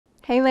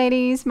Hey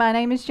ladies, my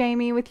name is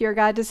Jamie with Your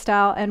Guide to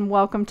Style and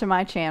welcome to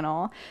my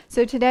channel.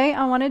 So today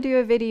I want to do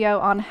a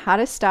video on how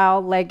to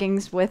style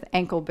leggings with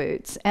ankle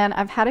boots. And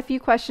I've had a few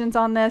questions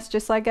on this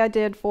just like I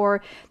did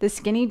for the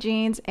skinny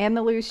jeans and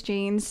the loose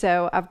jeans.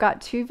 So I've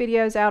got two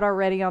videos out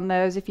already on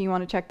those. If you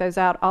want to check those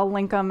out, I'll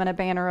link them in a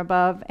banner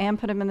above and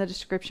put them in the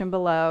description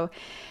below.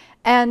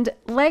 And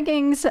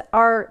leggings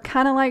are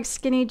kind of like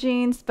skinny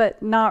jeans,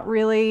 but not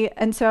really.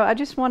 And so I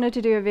just wanted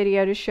to do a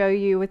video to show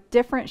you with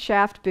different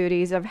shaft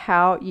booties of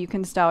how you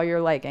can style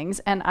your leggings.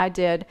 And I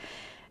did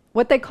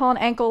what they call an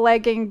ankle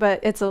legging, but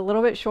it's a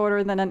little bit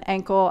shorter than an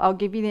ankle. I'll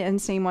give you the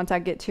inseam once I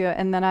get to it.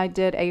 And then I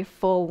did a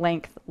full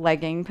length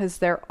legging because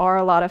there are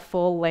a lot of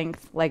full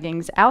length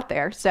leggings out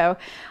there. So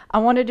I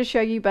wanted to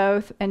show you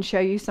both and show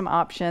you some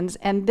options.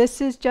 And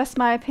this is just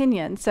my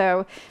opinion.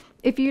 So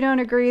if you don't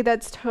agree,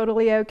 that's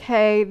totally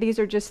okay. These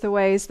are just the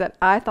ways that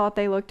I thought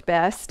they looked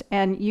best.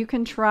 And you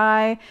can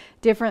try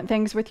different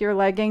things with your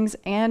leggings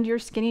and your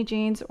skinny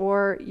jeans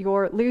or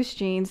your loose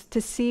jeans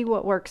to see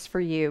what works for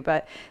you.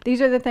 But these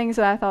are the things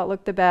that I thought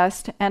looked the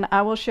best. And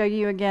I will show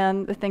you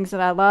again the things that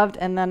I loved.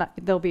 And then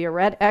there'll be a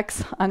red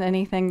X on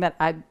anything that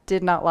I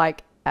did not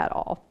like at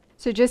all.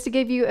 So just to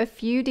give you a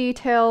few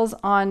details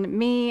on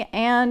me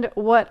and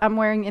what I'm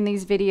wearing in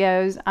these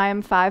videos, I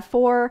am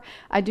 5'4".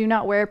 I do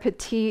not wear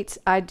petites.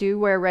 I do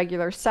wear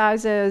regular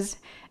sizes.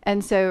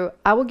 And so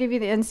I will give you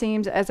the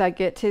inseams as I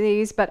get to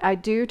these, but I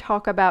do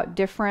talk about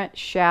different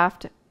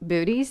shaft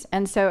booties.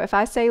 And so if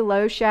I say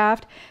low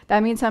shaft,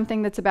 that means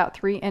something that's about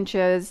 3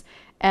 inches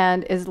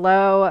and is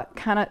low,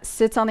 kind of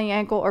sits on the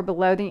ankle or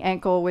below the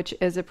ankle, which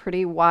is a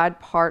pretty wide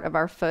part of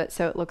our foot.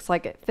 So it looks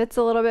like it fits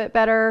a little bit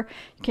better.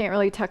 You can't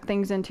really tuck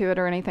things into it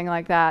or anything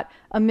like that.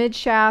 A mid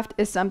shaft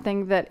is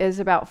something that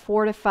is about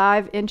 4 to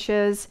 5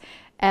 inches.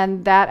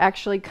 And that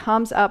actually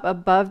comes up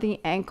above the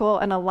ankle.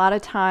 And a lot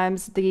of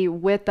times the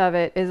width of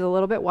it is a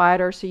little bit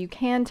wider. So you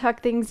can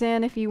tuck things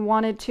in if you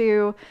wanted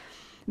to.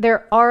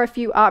 There are a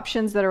few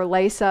options that are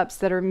lace ups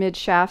that are mid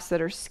shafts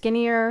that are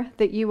skinnier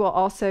that you will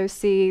also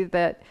see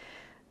that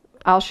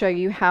I'll show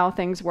you how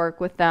things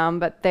work with them,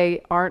 but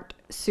they aren't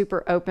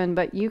super open,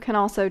 but you can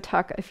also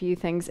tuck a few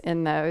things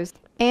in those.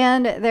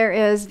 And there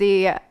is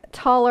the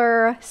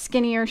taller,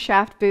 skinnier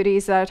shaft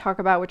booties that I talk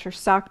about, which are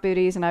sock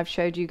booties, and I've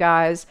showed you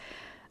guys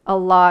a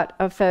lot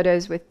of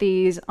photos with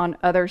these on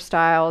other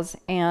styles,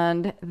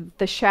 and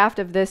the shaft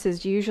of this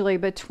is usually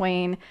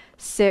between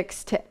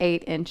 6 to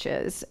 8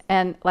 inches.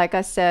 And like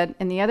I said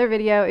in the other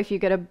video, if you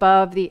get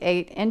above the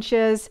 8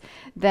 inches,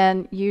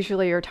 then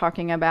usually you're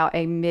talking about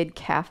a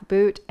mid-calf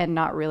boot and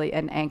not really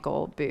an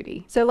ankle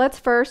bootie. So let's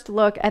first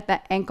look at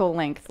the ankle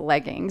length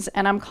leggings,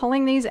 and I'm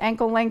calling these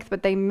ankle length,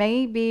 but they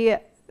may be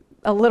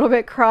a little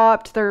bit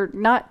cropped. They're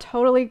not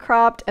totally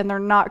cropped and they're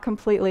not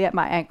completely at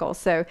my ankle.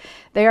 So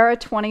they are a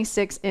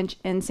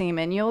 26-inch inseam,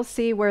 and you'll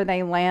see where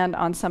they land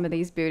on some of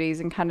these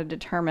booties and kind of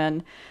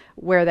determine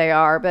where they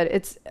are.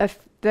 But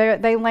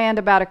they land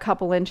about a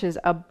couple inches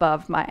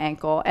above my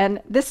ankle.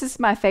 And this is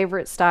my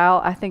favorite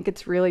style. I think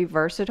it's really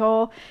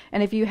versatile.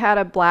 And if you had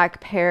a black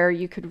pair,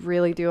 you could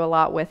really do a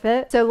lot with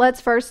it. So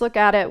let's first look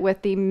at it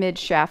with the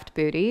mid-shaft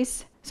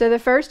booties. So the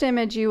first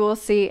image, you will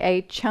see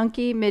a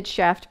chunky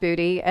mid-shaft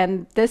bootie,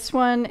 and this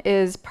one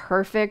is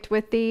perfect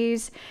with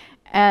these.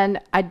 And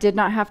I did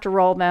not have to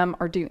roll them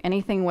or do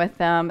anything with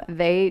them.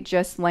 They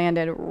just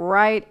landed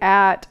right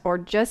at or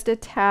just a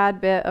tad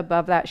bit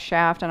above that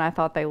shaft, and I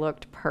thought they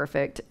looked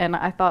perfect. And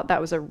I thought that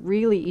was a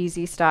really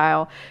easy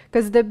style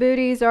because the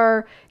booties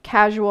are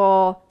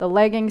casual. The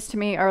leggings to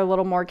me are a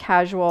little more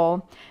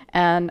casual,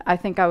 and I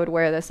think I would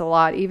wear this a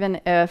lot even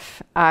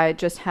if I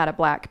just had a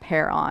black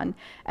pair on.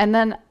 And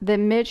then the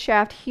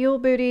mid-shaft heel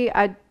bootie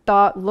I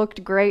thought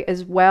looked great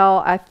as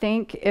well. I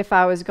think if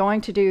I was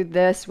going to do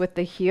this with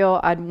the heel,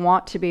 I'd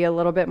want to be a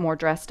little bit more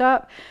dressed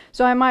up.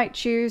 So I might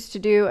choose to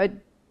do a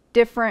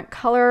different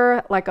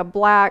color like a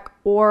black,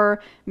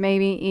 or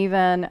maybe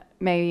even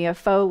a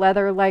faux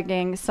leather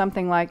legging,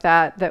 something like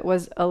that, that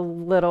was a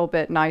little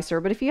bit nicer.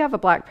 But if you have a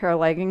black pair of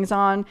leggings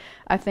on,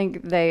 I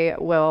think they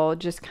will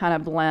just kind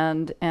of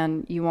blend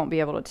and you won't be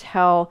able to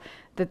tell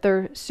that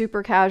they're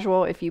super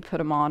casual if you put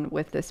them on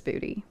with this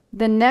bootie.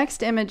 The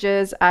next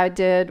images I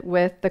did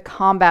with the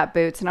combat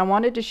boots, and I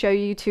wanted to show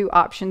you two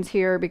options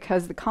here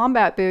because the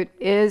combat boot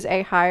is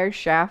a higher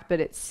shaft, but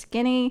it's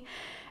skinny.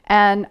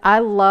 And I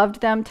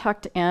loved them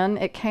tucked in.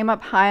 It came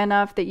up high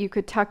enough that you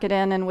could tuck it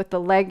in. And with the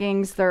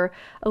leggings, they're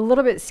a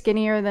little bit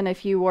skinnier than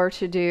if you were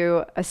to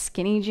do a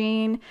skinny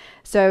jean.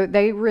 So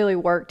they really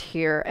worked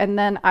here. And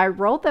then I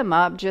rolled them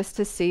up just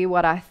to see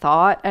what I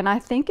thought. And I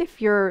think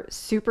if you're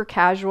super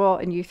casual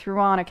and you threw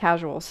on a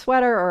casual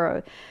sweater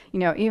or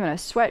even a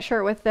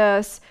sweatshirt with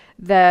this,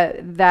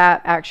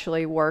 that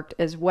actually worked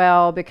as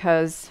well,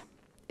 because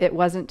it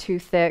wasn't too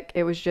thick.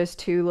 It was just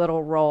 2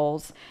 little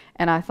rolls,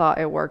 and I thought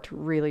it worked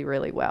really,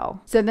 really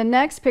well. So the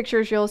next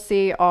pictures you'll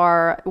see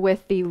are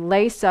with the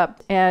lace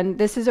up, and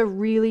this is a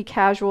really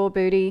casual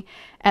bootie,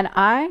 and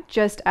I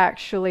just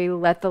actually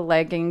let the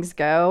leggings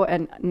go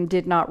and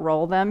did not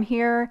roll them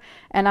here,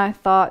 and I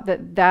thought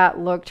that that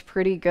looked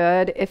pretty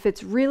good. If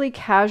it's really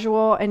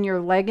casual and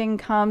your legging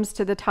comes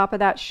to the top of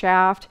that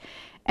shaft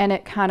and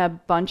it kind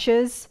of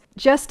bunches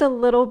just a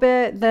little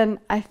bit, then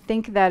I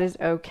think that is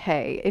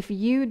okay. If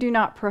you do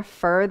not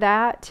prefer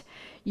that,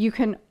 you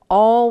can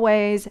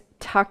always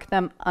tuck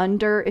them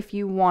under if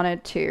you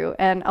wanted to.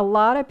 And a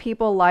lot of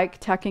people like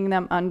tucking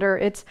them under.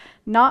 It's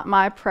not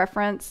my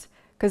preference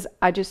because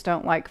I just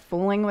don't like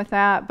fooling with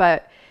that.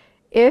 But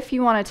if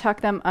you want to tuck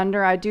them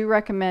under, I do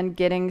recommend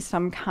getting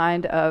some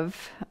kind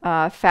of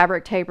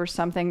fabric tape or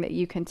something that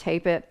you can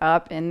tape it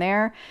up in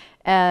there,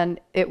 and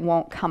it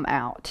won't come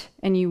out,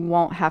 and you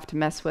won't have to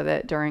mess with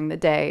it during the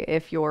day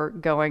if you're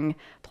going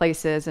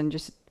places and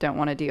just don't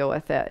want to deal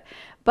with it.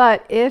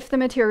 But if the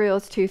material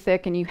is too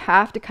thick and you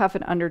have to cuff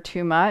it under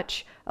too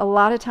much, a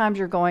lot of times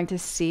you're going to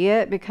see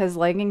it because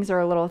leggings are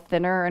a little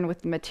thinner, and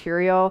with the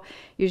material,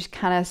 you just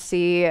kind of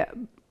see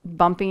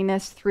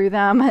bumpiness through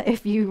them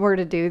if you were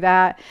to do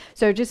that.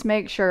 So just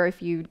make sure if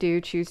you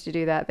do choose to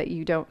do that, that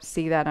you don't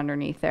see that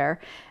underneath there.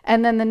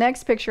 And then the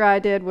next picture I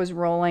did was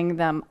rolling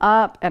them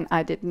up, and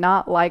I did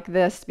not like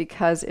this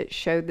because it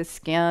showed the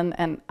skin,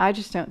 and I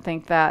just don't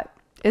think that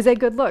is a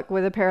good look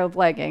with a pair of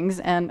leggings.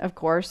 And of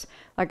course,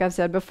 like I've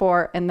said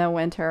before, in the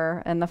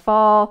winter and the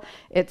fall,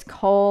 it's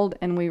cold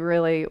and we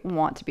really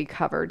want to be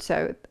covered.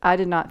 So I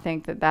did not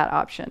think that that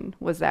option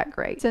was that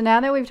great. So now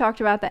that we've talked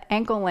about the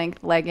ankle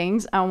length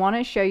leggings, I want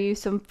to show you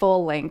some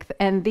full length.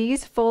 And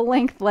these full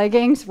length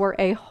leggings were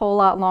a whole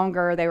lot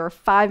longer. They were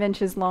 5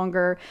 inches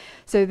longer.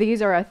 So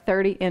these are a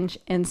 30-inch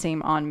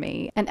inseam on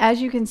me. And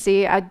as you can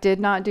see, I did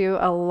not do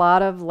a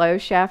lot of low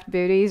shaft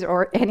booties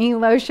or any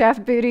low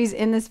shaft booties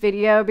in this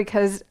video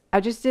because I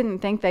just didn't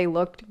think they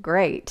looked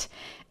great.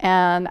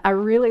 And I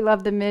really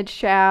love the mid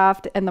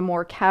shaft and the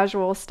more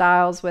casual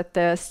styles with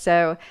this,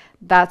 so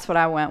that's what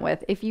I went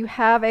with. If you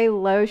have a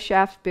low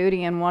shaft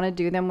bootie and want to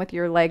do them with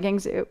your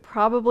leggings, it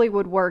probably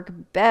would work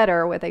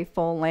better with a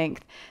full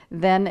length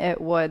than it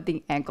would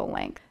the ankle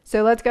length.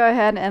 So let's go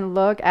ahead and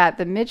look at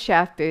the mid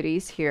shaft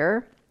booties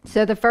here.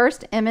 So the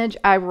first image,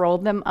 I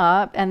rolled them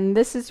up, and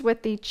this is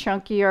with the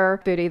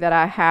chunkier bootie that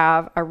I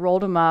have. I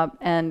rolled them up,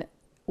 and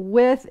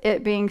with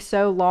it being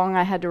so long,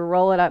 I had to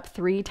roll it up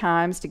 3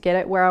 times to get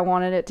it where I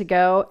wanted it to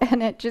go,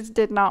 and it just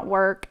did not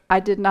work.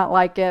 I did not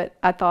like it.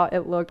 I thought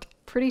it looked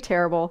pretty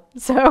terrible.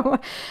 So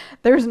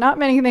there's not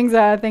many things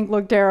that I think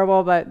look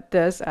terrible, but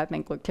this I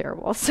think looked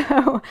terrible.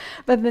 So,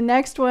 but the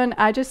next one,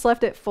 I just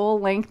left it full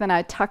length and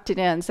I tucked it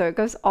in. So it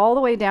goes all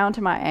the way down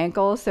to my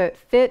ankle. So it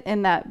fit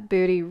in that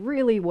bootie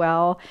really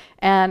well.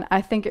 And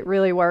I think it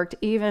really worked,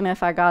 even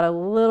if I got a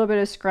little bit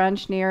of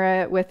scrunch near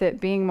it. With it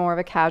being more of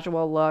a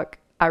casual look,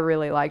 I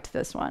really liked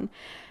this one.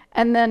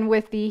 And then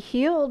with the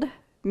heeled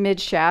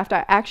mid shaft,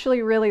 I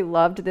actually really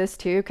loved this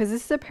too, because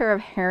this is a pair of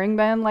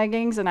herringbone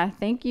leggings, and I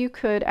think you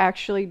could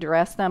actually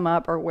dress them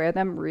up or wear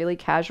them really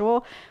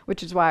casual,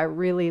 which is why I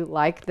really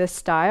like this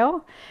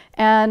style.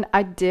 And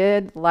I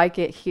did like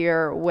it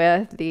here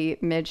with the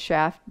mid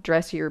shaft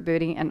dressier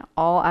bootie, and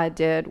all I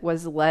did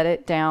was let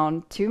it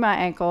down to my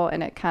ankle,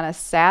 and it kind of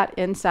sat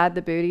inside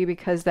the bootie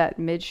because that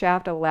mid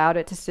shaft allowed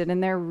it to sit in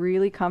there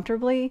really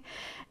comfortably,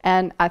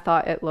 and I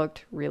thought it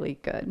looked really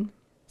good.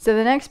 So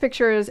the next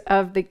picture is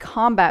of the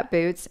combat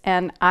boots,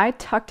 and I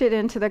tucked it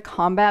into the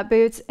combat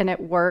boots and it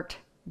worked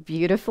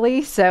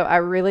beautifully. So I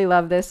really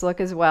love this look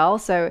as well.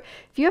 So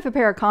if you have a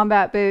pair of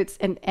combat boots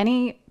and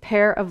any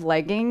pair of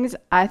leggings,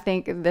 I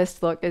think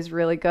this look is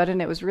really good,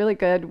 and it was really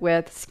good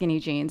with skinny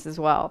jeans as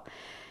well.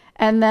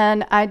 And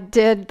then I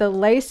did the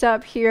lace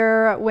up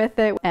here with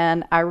it,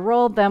 and I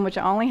rolled them, which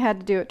I only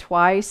had to do it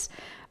twice.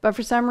 But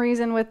for some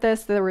reason with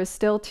this, there was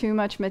still too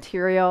much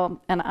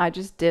material and I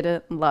just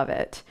didn't love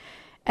it.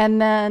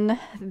 And then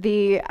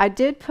I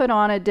did put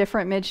on a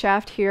different mid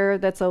shaft here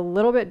that's a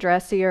little bit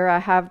dressier. I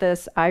have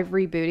this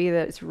ivory bootie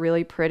that's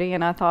really pretty,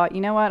 and I thought,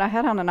 you know what, I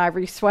had on an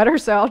ivory sweater,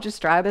 so I'll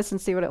just try this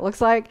and see what it looks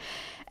like.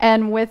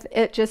 And with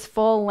it just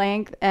full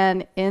length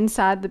and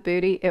inside the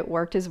bootie, it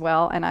worked as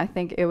well. And I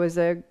think it was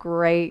a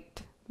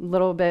great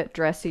little bit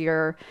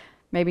dressier,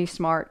 maybe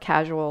smart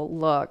casual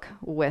look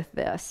with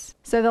this.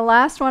 So the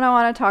last one I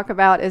want to talk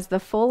about is the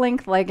full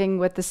length legging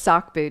with the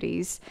sock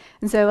booties.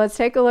 And so let's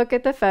take a look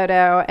at the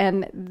photo.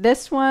 And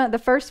this one, the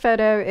first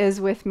photo is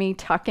with me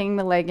tucking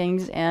the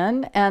leggings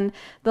in, and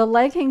the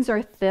leggings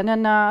are thin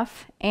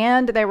enough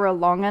and they were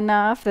long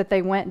enough that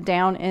they went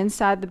down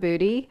inside the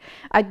bootie.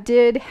 I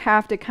did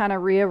have to kind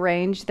of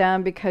rearrange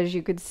them because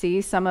you could see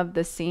some of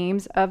the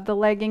seams of the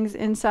leggings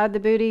inside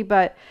the bootie,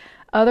 but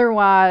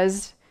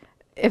otherwise,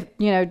 if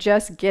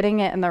just getting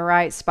it in the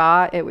right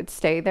spot, it would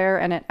stay there,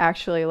 and it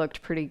actually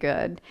looked pretty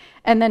good.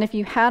 And then if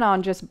you had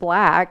on just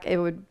black, it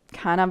would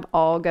kind of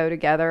all go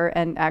together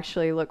and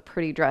actually look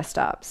pretty dressed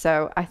up.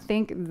 So I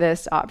think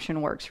this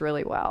option works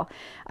really well.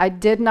 I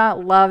did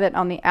not love it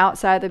on the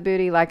outside of the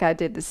booty like I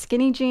did the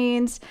skinny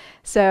jeans.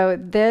 So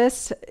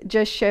this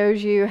just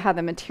shows you how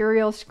the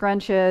material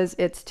scrunches.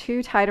 It's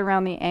too tight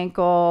around the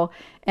ankle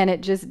and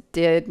it just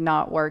did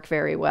not work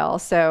very well.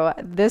 So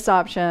this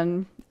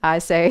option, I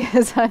say,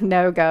 is a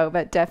no-go,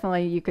 but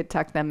definitely you could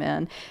tuck them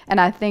in. And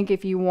I think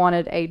if you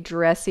wanted a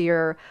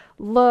dressier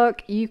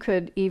look, you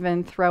could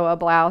even throw a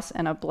blouse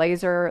and a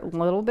blazer, a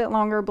little bit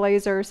longer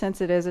blazer since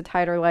it is a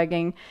tighter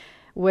legging,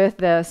 with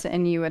this,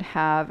 and you would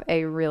have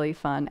a really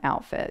fun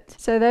outfit.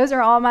 So those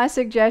are all my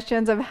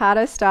suggestions of how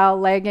to style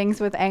leggings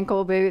with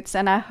ankle boots,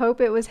 and I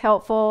hope it was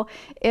helpful.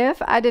 If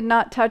I did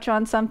not touch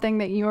on something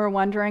that you are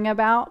wondering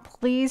about,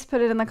 please put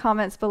it in the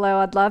comments below.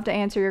 I'd love to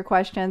answer your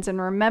questions. And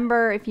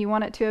remember, if you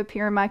want it to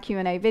appear in my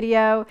Q&A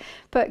video,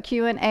 put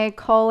Q&A :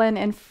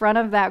 in front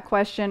of that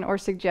question or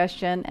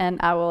suggestion, and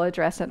I will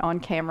address it on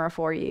camera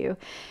for you.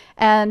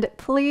 And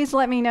please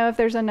let me know if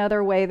there's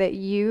another way that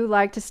you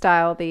like to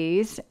style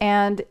these,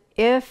 and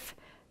if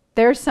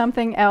there's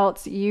something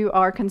else you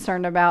are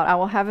concerned about. I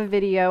will have a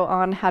video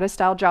on how to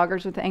style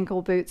joggers with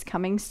ankle boots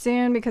coming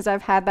soon, because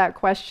I've had that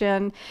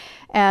question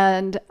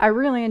and I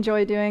really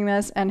enjoy doing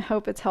this and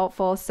hope it's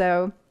helpful.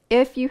 So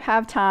if you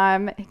have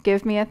time,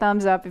 give me a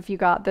thumbs up if you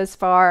got this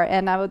far,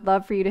 and I would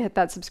love for you to hit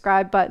that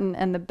subscribe button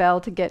and the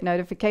bell to get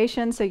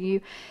notifications so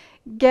you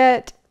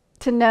get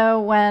to know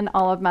when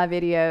all of my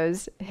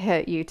videos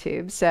hit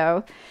YouTube.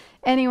 So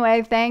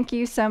anyway, thank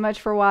you so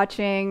much for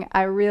watching.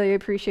 I really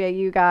appreciate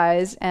you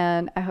guys,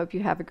 and I hope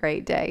you have a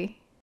great day.